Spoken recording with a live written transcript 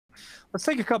Let's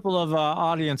take a couple of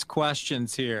audience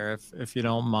questions here, if you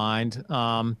don't mind.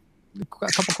 A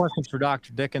couple questions for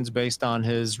Dr. Dickens based on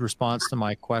his response to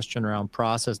my question around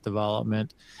process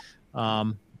development.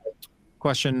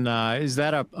 Question, is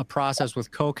that a process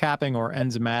with co-capping or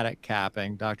enzymatic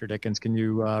capping? Dr. Dickens, can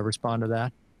you respond to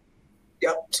that?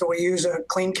 Yep, so we use a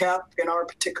clean cap in our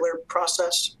particular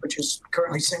process, which is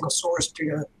currently single source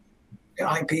due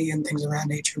to IP and things of that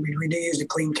nature. We do use a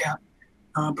clean cap,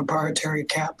 proprietary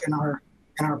cap in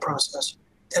our process.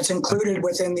 That's included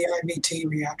within the IVT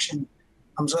reaction.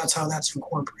 So that's how that's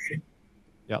incorporated.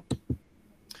 Yep.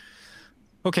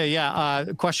 Okay, yeah.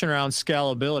 Question around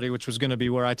scalability, which was going to be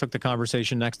where I took the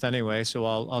conversation next anyway, so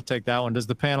I'll take that one. Does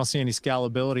the panel see any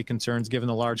scalability concerns given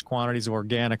the large quantities of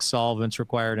organic solvents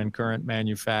required in current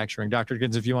manufacturing? Dr.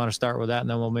 Dickens, if you want to start with that, and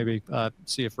then we'll maybe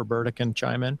see if Roberta can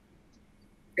chime in.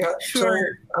 Yeah,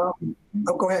 sure. So,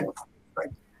 oh, go ahead. Right.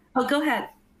 Oh, go ahead.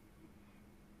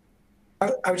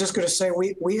 I was just going to say,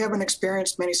 we haven't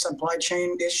experienced many supply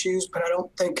chain issues, but I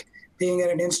don't think being at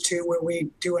an institute where we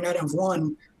do an N of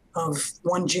one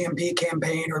GMP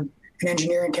campaign or an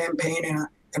engineering campaign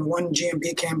and one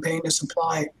GMP campaign to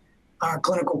supply our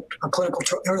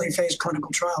early phase clinical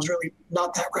trials, really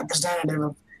not that representative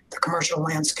of the commercial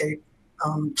landscape.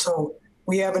 So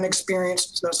we haven't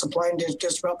experienced supply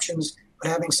disruptions, but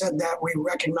having said that, we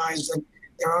recognize that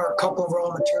there are a couple of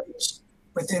raw materials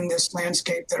within this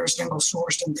landscape that are single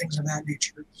sourced and things of that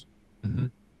nature. Mm-hmm.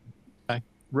 Okay.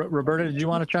 Roberta, did you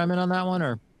want to chime in on that one,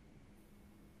 or?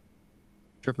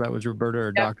 Sure if that was Roberta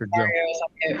or Dr.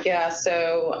 Zhou. Yeah,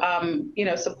 so,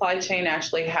 supply chain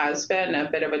actually has been a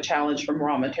bit of a challenge from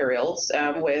raw materials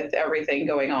with everything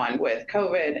going on with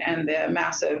COVID and the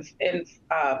massive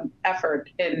effort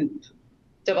in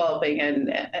developing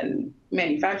and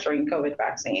manufacturing COVID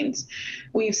vaccines.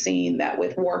 We've seen that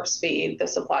with warp speed, the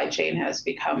supply chain has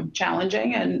become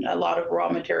challenging, and a lot of raw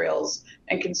materials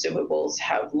and consumables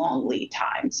have long lead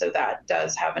time. So that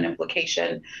does have an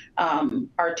implication.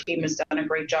 Our team has done a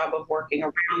great job of working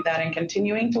around that and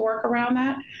continuing to work around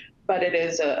that, but it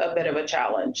is a bit of a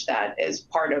challenge that is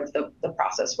part of the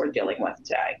process we're dealing with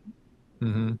today.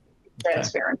 Mm-hmm.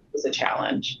 Transparency is a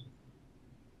challenge.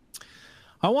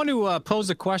 I want to pose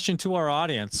a question to our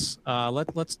audience.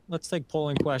 Let's take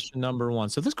polling question number one.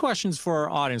 So this question's for our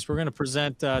audience. We're going to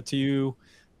present to you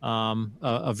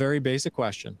a very basic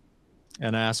question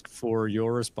and ask for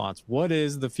your response. What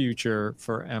is the future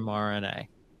for mRNA?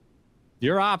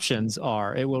 Your options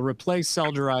are: it will replace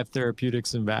cell-derived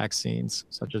therapeutics and vaccines,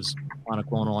 such as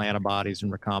monoclonal antibodies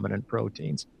and recombinant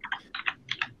proteins.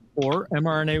 Or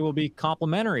mRNA will be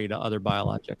complementary to other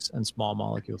biologics and small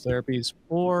molecule therapies.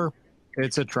 Or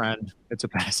it's a trend. It's a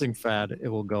passing fad. It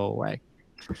will go away.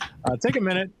 Take a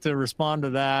minute to respond to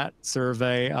that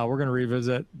survey. We're going to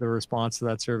revisit the response to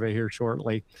that survey here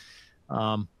shortly.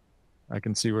 I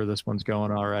can see where this one's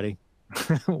going already.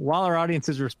 While our audience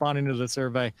is responding to the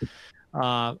survey,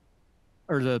 or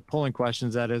the polling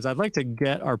questions, that is, I'd like to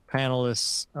get our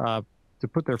panelists to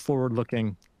put their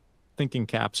forward-looking thinking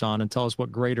caps on and tell us what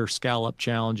greater scale-up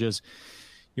challenges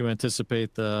you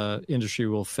anticipate the industry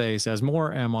will face as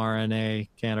more mRNA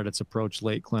candidates approach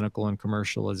late clinical and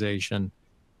commercialization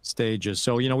stages.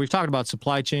 So, we've talked about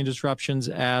supply chain disruptions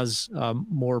as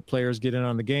more players get in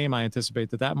on the game. I anticipate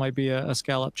that might be a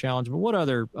scale-up challenge. But what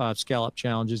other scale-up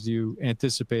challenges do you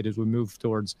anticipate as we move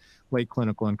towards late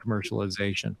clinical and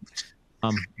commercialization?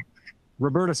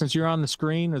 Roberta, since you're on the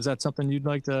screen, is that something you'd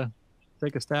like to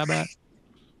take a stab at?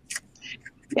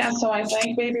 Yeah, so I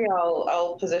think maybe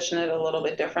I'll position it a little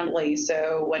bit differently.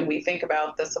 So when we think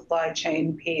about the supply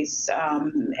chain piece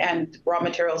and raw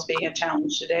materials being a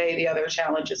challenge today, the other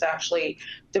challenge is actually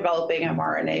developing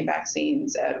mRNA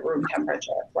vaccines at room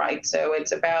temperature, right? So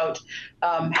it's about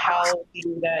how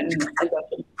you then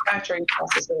conduct manufacturing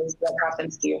processes, what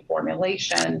happens to your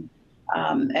formulation,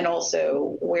 and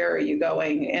also where are you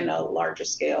going in a larger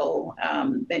scale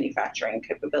manufacturing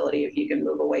capability if you can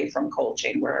move away from cold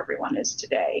chain where everyone is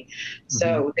today. Mm-hmm.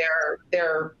 So there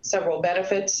are several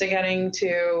benefits to getting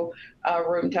to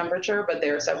room temperature, but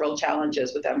there are several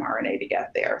challenges with mRNA to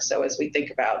get there. So as we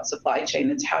think about supply chain,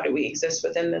 it's how do we exist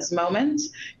within this moment,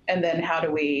 and then how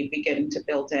do we begin to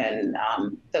build in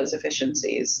those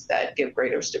efficiencies that give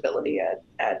greater stability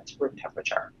at room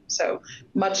temperature. So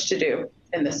much to do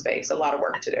in this space, a lot of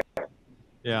work to do.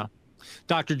 Yeah.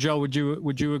 Dr. Zhou,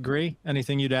 would you agree?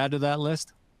 Anything you'd add to that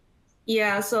list?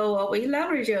 Yeah, so we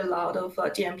leverage a lot of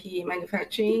GMP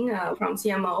manufacturing from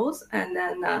CMOs. And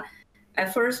then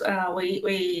at first,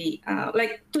 we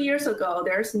like 2 years ago,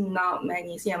 there's not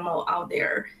many CMO out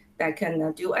there that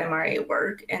can do mRNA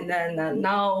work. And then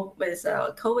now with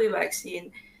COVID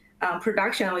vaccine,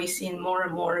 production, we've seen more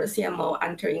and more CMO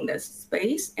entering this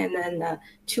space. And then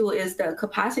two is the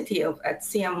capacity of at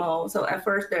CMO. So at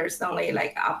first there's only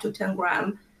like up to 10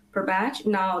 grams per batch.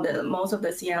 Now most of the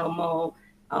CMO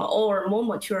or more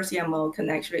mature CMO can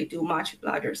actually do much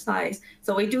larger size.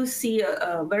 So we do see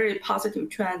a very positive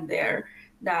trend there,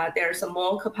 that there's a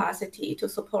more capacity to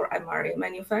support mRNA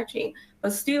manufacturing,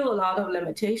 but still a lot of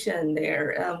limitation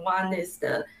there. One is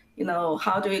the,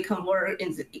 how do we convert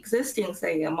in existing,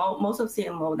 say, most of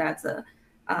CMO, that's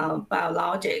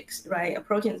biologics, right? A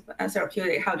protein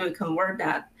therapeutic, how do we convert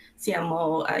that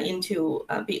CMO into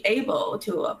be able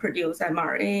to produce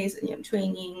mRNAs,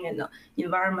 training and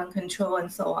environment control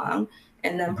and so on,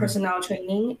 and then personnel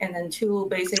training, and then two,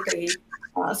 basically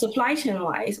supply chain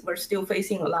wise, we're still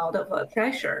facing a lot of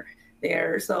pressure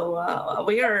there. So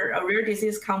we are a rare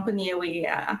disease company. We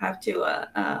have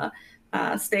to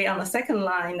stay on the second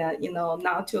line,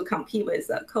 not to compete with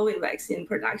COVID vaccine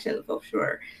production for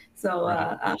sure. So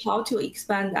how to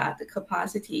expand that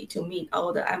capacity to meet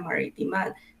all the mRNA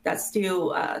demand, that's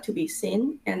still to be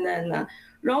seen. And then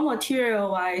raw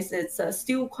material wise, it's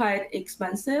still quite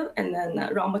expensive. And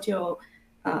then raw material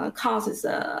cost is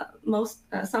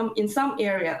in some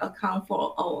area account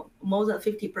for more than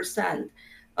 50%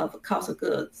 of cost of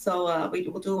goods. So we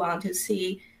do want to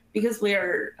see, because we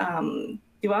are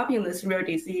developing this rare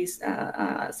disease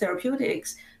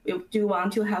therapeutics, we do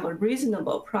want to have a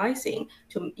reasonable pricing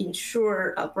to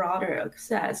ensure a broader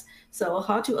access. So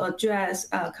how to address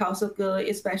cost of goods,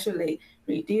 especially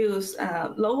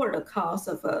lower the cost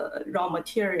of raw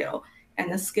material,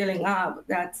 and the scaling up,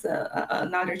 that's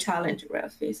another challenge we're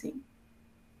facing.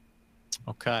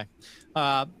 Okay.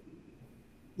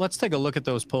 Let's take a look at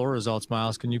those poll results,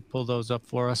 Miles. Can you pull those up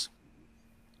for us?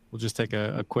 We'll just take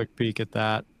a quick peek at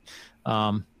that.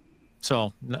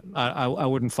 So I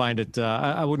wouldn't find it,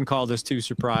 I wouldn't call this too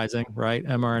surprising, right?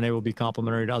 mRNA will be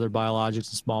complementary to other biologics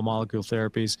and small molecule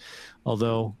therapies.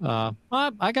 Although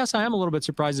I guess I am a little bit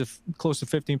surprised if close to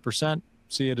 15%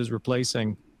 see it as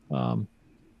replacing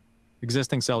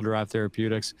existing cell-derived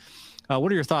therapeutics.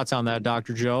 What are your thoughts on that,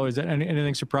 Dr. Zhou? Is there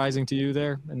anything surprising to you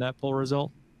there in that poll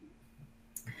result?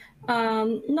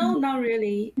 No, not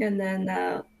really. And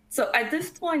then, so at this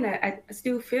point, I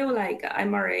still feel like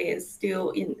mRNA is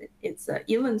still in its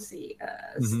infancy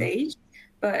stage.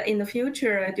 But in the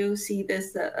future, I do see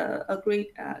this a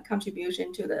great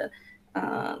contribution to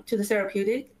the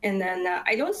therapeutic. And then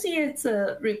I don't see it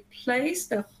replace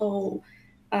the whole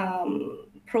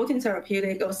protein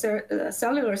therapeutic or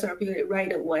cellular therapeutic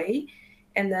right away.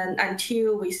 And then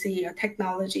until we see a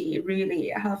technology really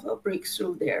have a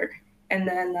breakthrough there. And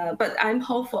then, but I'm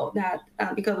hopeful that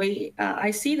because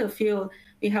I see the field,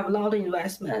 we have a lot of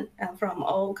investment from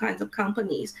all kinds of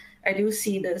companies. I do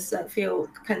see this field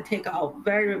can take out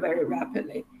very, very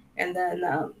rapidly. And then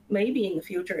maybe in the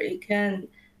future, it can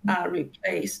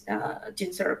replace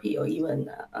gene therapy or even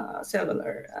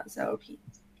cellular therapy.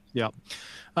 Yeah.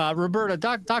 Roberta,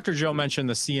 Dr. Zhou mentioned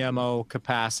the CMO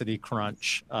capacity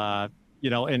crunch.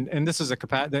 And this is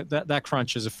that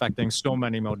crunch is affecting so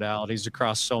many modalities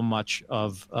across so much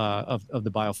of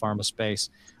the biopharma space.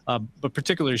 But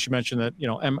particularly, she mentioned that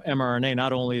mRNA,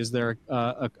 not only is there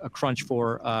a crunch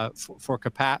for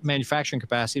manufacturing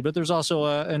capacity, but there's also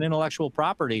an intellectual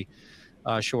property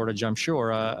shortage. I'm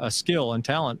sure a skill and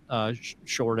talent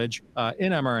shortage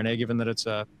in mRNA, given that it's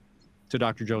to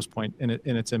Dr. Zhou's point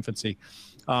in its infancy.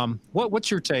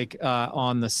 What's your take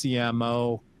on the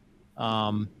CMO?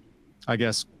 I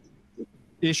guess,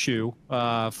 issue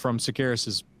from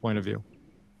Seqirus' point of view?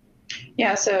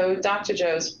 Yeah, so Dr.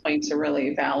 Zhou's points are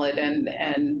really valid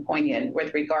and poignant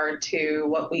with regard to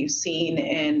what we've seen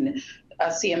in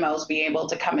CMOs be able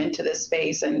to come into this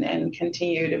space and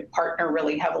continue to partner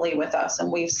really heavily with us.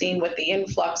 And we've seen with the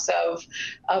influx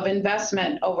of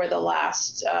investment over the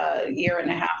last year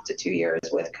and a half to 2 years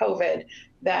with COVID,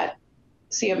 that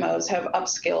CMOs have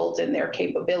upskilled in their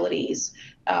capabilities.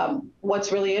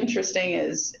 What's really interesting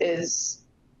is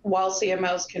while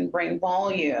CMOs can bring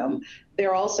volume,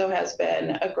 there also has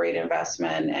been a great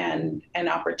investment and an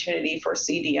opportunity for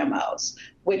CDMOs,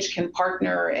 which can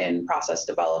partner in process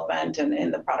development and in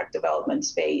the product development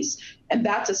space. And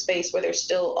that's a space where there's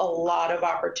still a lot of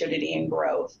opportunity and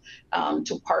growth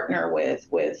to partner with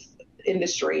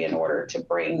industry in order to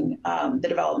bring the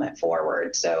development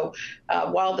forward. So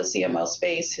while the CMO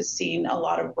space has seen a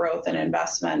lot of growth and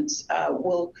investment,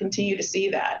 we'll continue to see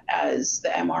that as the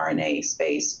mRNA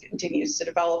space continues to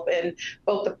develop in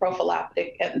both the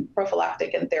prophylactic and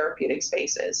therapeutic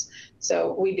spaces.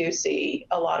 So we do see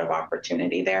a lot of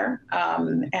opportunity there,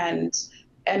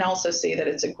 and also see that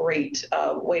it's a great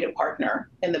way to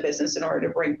partner in the business in order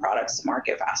to bring products to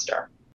market faster.